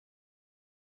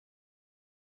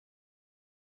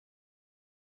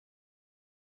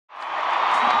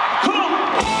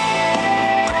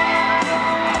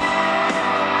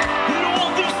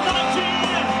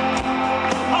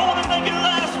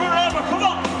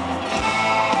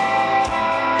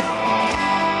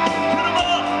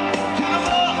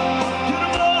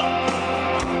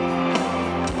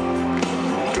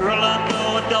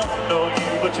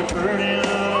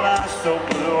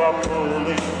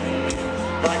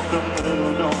the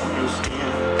moon on your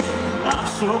skin. I'm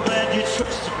so glad you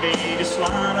trusted me. Just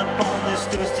line up on this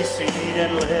dusty seat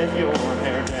and let your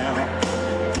hair down.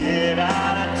 Get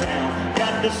out of town,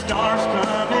 got the stars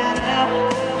coming out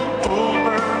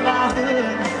over my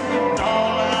hood. And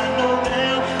all I know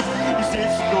now is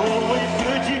it's going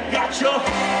good. You got your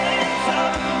hands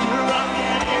up, you're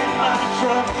rocking in my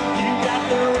truck. You got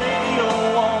the radio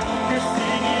on, you're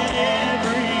singing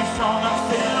every song. I'm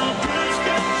set on cruise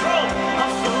control,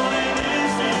 I'm slowly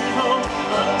losing hope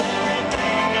of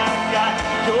everything I've got.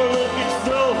 You're looking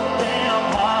so damn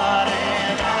hot,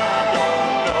 and I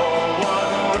don't know what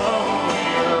road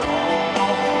we're on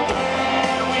or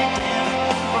where we've been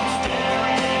from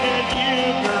staring at you,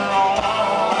 girl.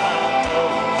 All I know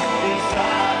is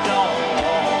I don't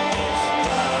want this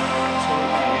time to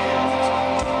end.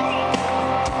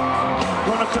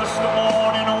 Gonna cuss the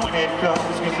morning when it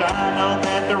comes, 'cause I know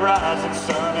that the rising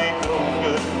sun ain't no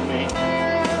good for me.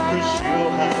 'Cause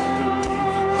you'll have to leave.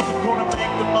 Gonna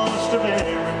make the most of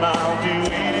every mile, do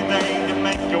anything to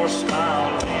make your smile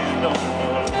land on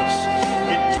your lips.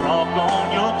 Get drunk on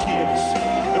your kiss,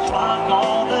 the clock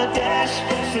on the dash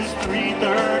says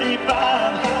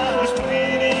 3:35. There's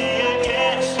plenty of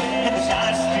gas and the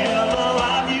time's still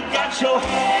alive. You got your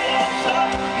hands up,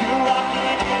 you're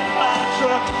rocking in my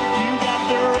truck. You got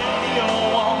the radio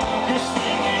on, you're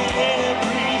singing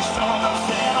every song. I'm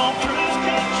set on cruise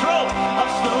control,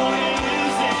 I'm slowly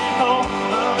losing hope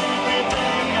of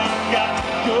everything I've got.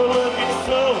 You're looking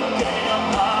so damn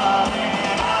hot,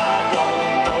 and I don't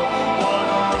know what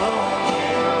road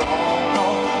we're on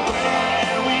or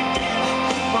where we've been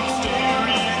from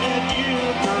staring at you,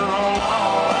 girl.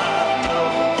 All I know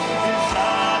is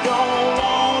I don't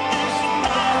want this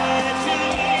night to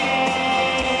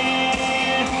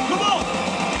end. Come on!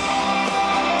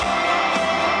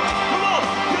 Come on!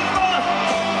 Get it on!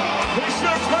 It's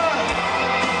your time!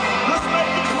 Let's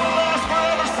make this one last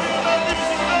forever. CMA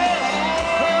Music Fest!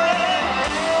 Alright!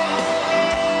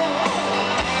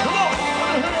 Come on!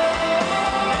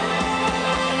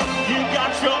 You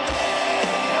got your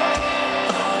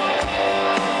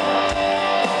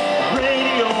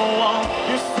radio on,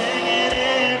 you're singing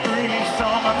every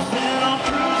song. I'm set on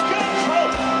cruise control,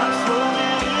 I'm slowly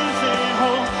losing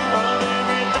hope of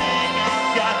everything I've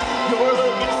got. You're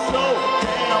looking so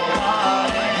damn hot,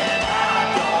 and I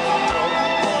don't know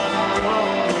what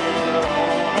road we're on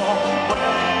or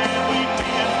where we've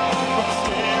been from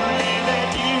staring at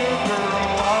you, girl.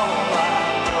 All I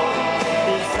know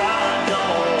is I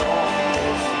don't want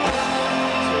this night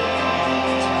to end.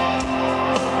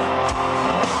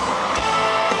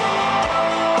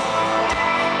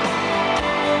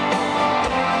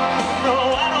 No,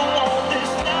 I don't want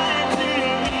this night to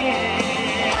end.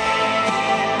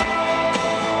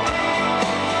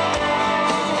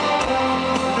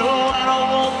 No, I don't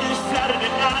want this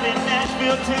Saturday night in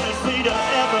Nashville, Tennessee to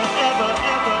ever, ever,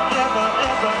 ever, ever,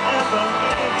 ever, ever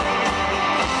end.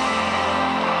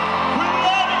 We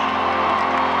love it.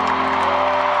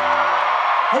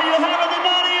 Are you having the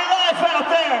night of your life out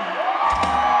there?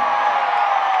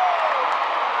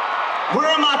 Where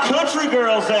are my country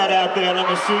girls at out there? Let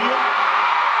me see you.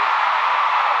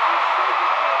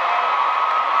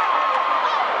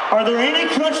 Are there any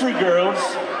country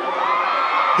girls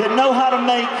that know how to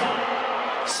make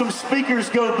some speakers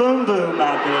go boom boom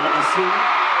out there? Let me see you.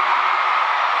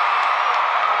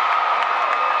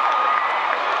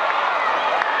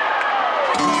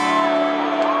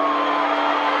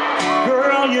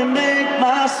 Girl, you make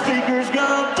my speakers go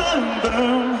boom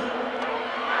boom.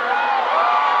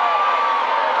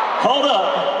 Hold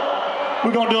up.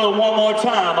 We're gonna do it one more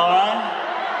time, all right?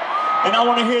 And I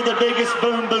want to hear the biggest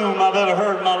boom boom I've ever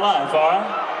heard in my life, all right?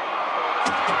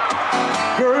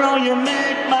 Girl, you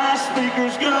make my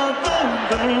speakers go boom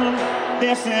boom.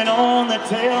 Dancing on the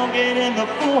tailgate in the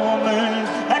full moon.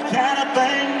 That kind of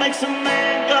thing makes a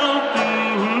man go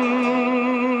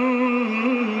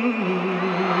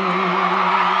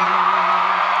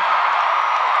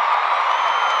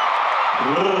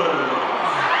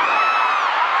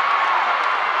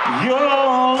You're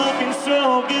looking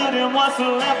so good in what's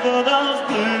left of those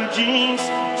blue jeans.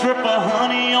 Drip of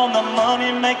honey on the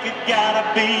money, make it gotta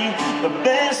be the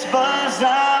best buzz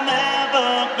I'm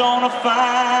ever gonna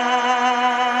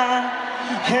find.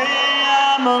 Hey,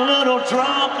 I'm a little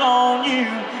drunk on you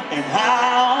and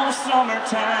high on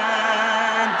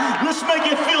summertime. Let's make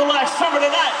it feel like summer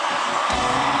tonight.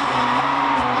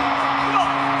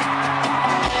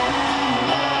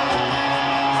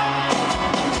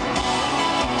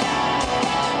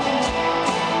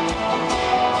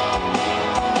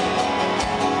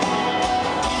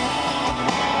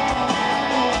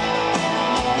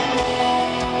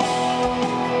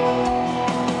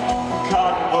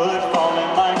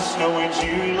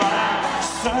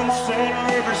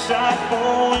 sight,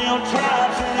 four-wheel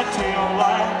drives and a tail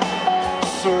light.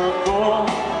 Circle,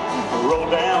 roll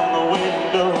down the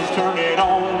windows, turn it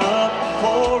on up,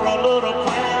 pour a little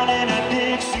Crown in a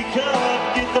Dixie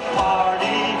cup, get the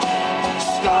party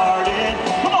started.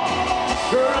 Come on!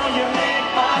 Girl, you make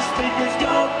my speakers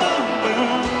go boom,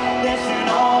 boom, dancing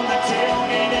on the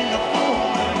tailgate in the full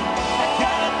moon. That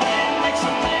kind of thing makes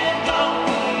a man go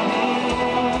boom,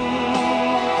 boom.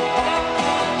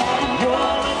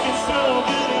 You're looking so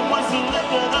good, and what's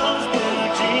left of those blue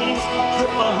jeans?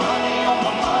 Drip of honey on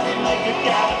the money, make it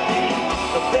gotta be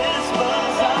the best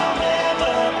buzz I'm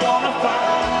ever gonna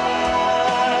find.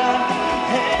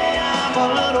 Hey, I'm a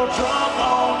little drunk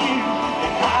on you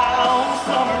and high on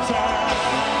summertime.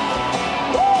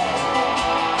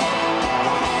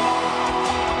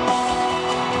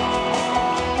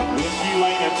 If you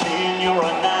ain't a 10, you're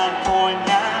a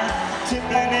 9.9,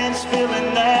 tipping and spilling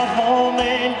that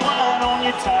homemade wine on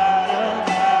your tied-up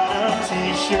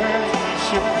t-shirt.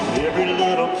 Every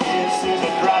little kiss is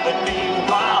a driving me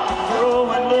wild,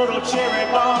 throwing little cherry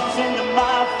bombs into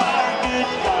my fire. Good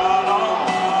God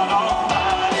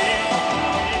Almighty,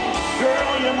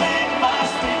 girl, you make my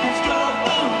speakers go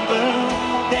boom, boom,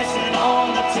 dancing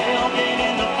on the tailgate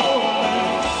in the full moon.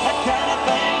 That kind of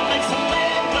thing makes a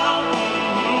man go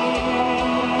boom.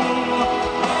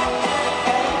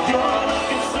 You're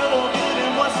looking so good,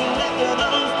 and what's left of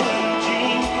those blue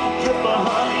jeans? Drip of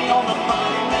honey on the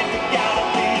money, make it gotta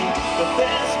be the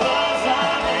best buzz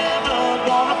I'm ever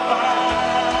gonna find.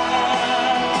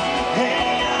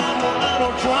 Hey, I'm a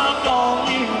little drunk on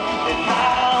you and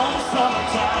high on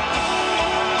summertime.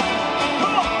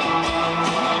 Come on!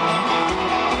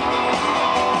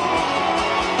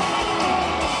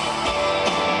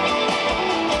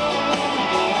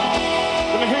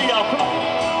 Let me hear y'all, come on.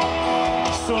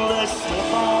 So let's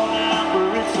step on out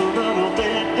where it's a little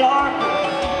bit darker,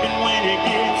 and when it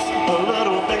gets a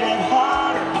little bit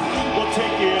hotter, we'll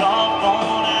take it off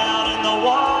on out in the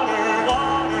water.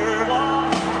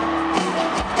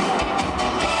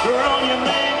 Girl, you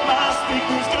make my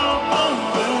speakers go boom,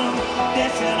 boom,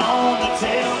 dancing on the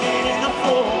tailgate in the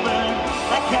full moon.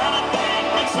 That kind of thing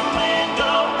makes a man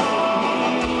go boom.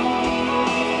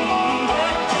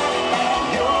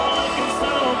 You're looking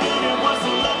so good, and what's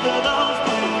left of those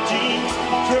blue jeans?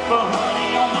 Drip of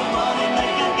honey on the money,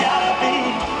 make it gotta be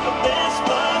the best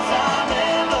buzz I'm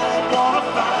ever gonna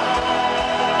find.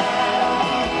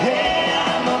 Hey,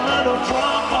 I'm a little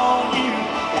drunk on you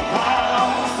and high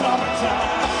on summertime.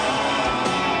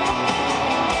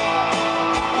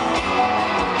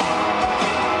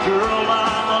 Girl,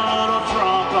 I'm a little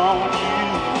drunk on you.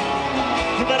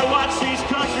 You better watch these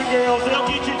country girls, they'll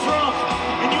get you drunk,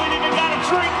 and you ain't even gotta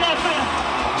drink nothing.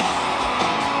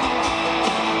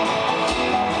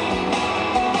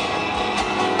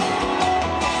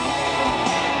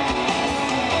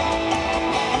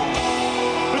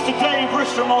 Mr. Dave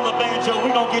Ristrom on the banjo,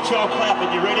 we're gonna get y'all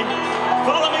clapping. You ready?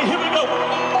 Follow me, here we go.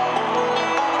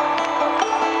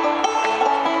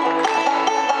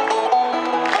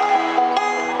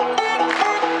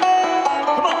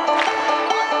 Come on.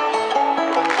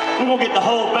 We're gonna get the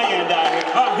whole band out here.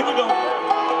 All right, here we go.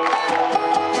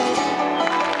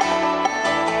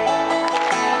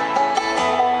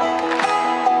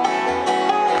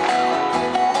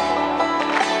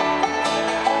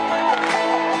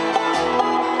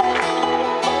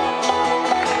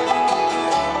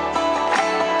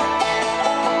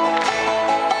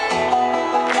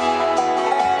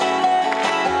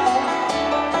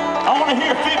 I want to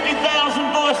hear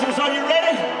 50,000 voices. Are you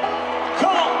ready?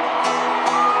 Come on.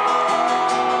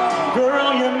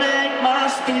 Girl, you make my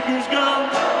speakers go,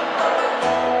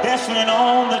 dancing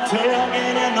on the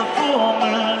tailgate in the full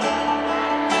moon.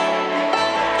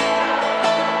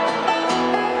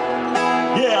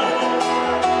 Yeah,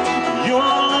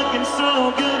 you're looking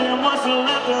so good, and what's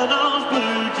left of those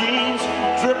blue jeans?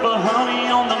 Drip of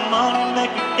honey on the money,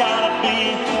 make it gotta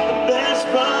be the best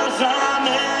buzz I'm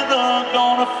ever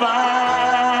gonna find.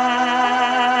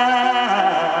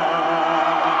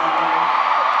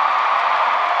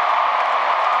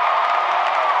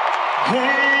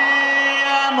 Hey,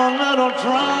 I'm a little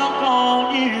drunk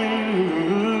on you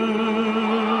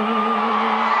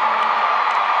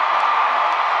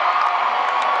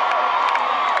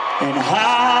and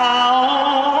high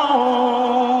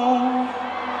on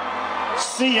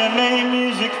CMA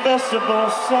Music Festival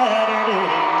Saturday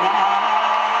night.